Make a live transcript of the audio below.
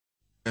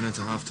And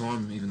into half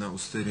time, even though it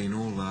was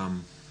 13-all,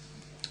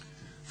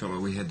 felt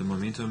like we had the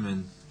momentum,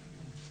 and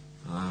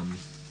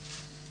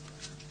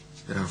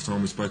at half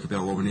time we spoke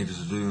about what we needed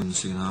to do in the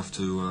second half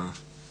to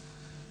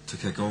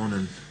kick on,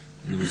 and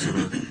then we sort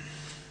of,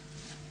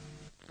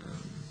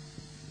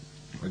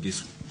 I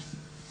guess,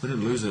 we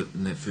didn't lose it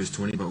in that first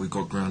 20, but we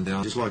got ground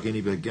down. Just like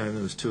any big game,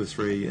 there was 2 or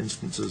 3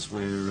 instances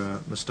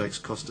where mistakes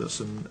cost us,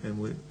 and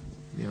we're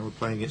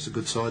playing against a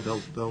good side.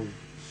 They'll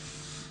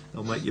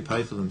make you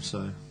pay for them.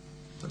 So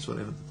that's what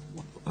happened.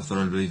 I thought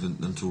I didn't believe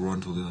until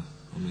the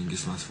I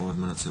guess the last 5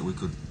 minutes that we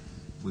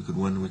could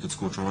win, we could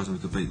score tries, and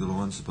we could beat the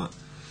Lions, but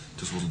it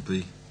just wasn't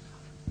be.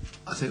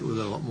 I think we've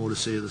got a lot more to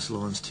see of this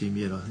Lions team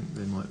yet. I think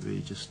they might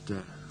be just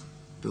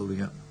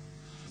building up.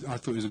 I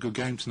thought it was a good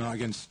game tonight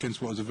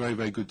against what was a very,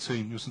 very good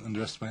team. You mustn't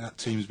underestimate that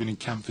team. Has been in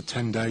camp for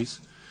 10 days.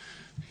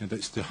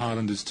 That's the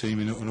Highlanders team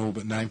in all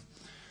but name.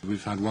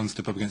 We've had one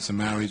step up against the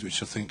Maoris,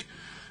 which I think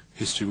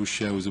history will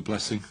show was a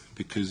blessing,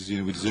 because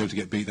we deserved to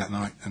get beat that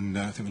night, and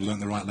I think we learnt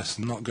the right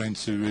lesson. I'm not going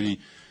to really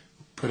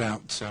put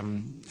out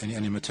any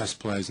of my test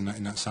players in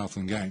that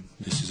Southland game.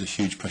 This is a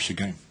huge pressure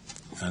game,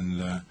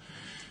 and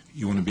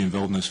you want to be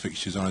involved in those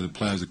fixtures, either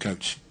players or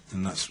coach,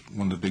 and that's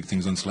one of the big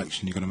things on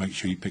selection. You've got to make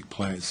sure you pick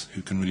players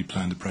who can really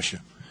play under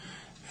pressure,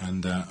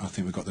 and I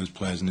think we've got those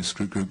players in this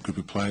group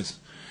of players,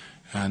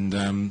 and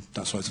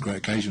that's why it's a great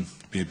occasion.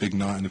 It'll be a big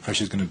night, and the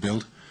pressure's going to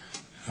build,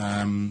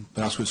 but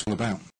that's what it's all about.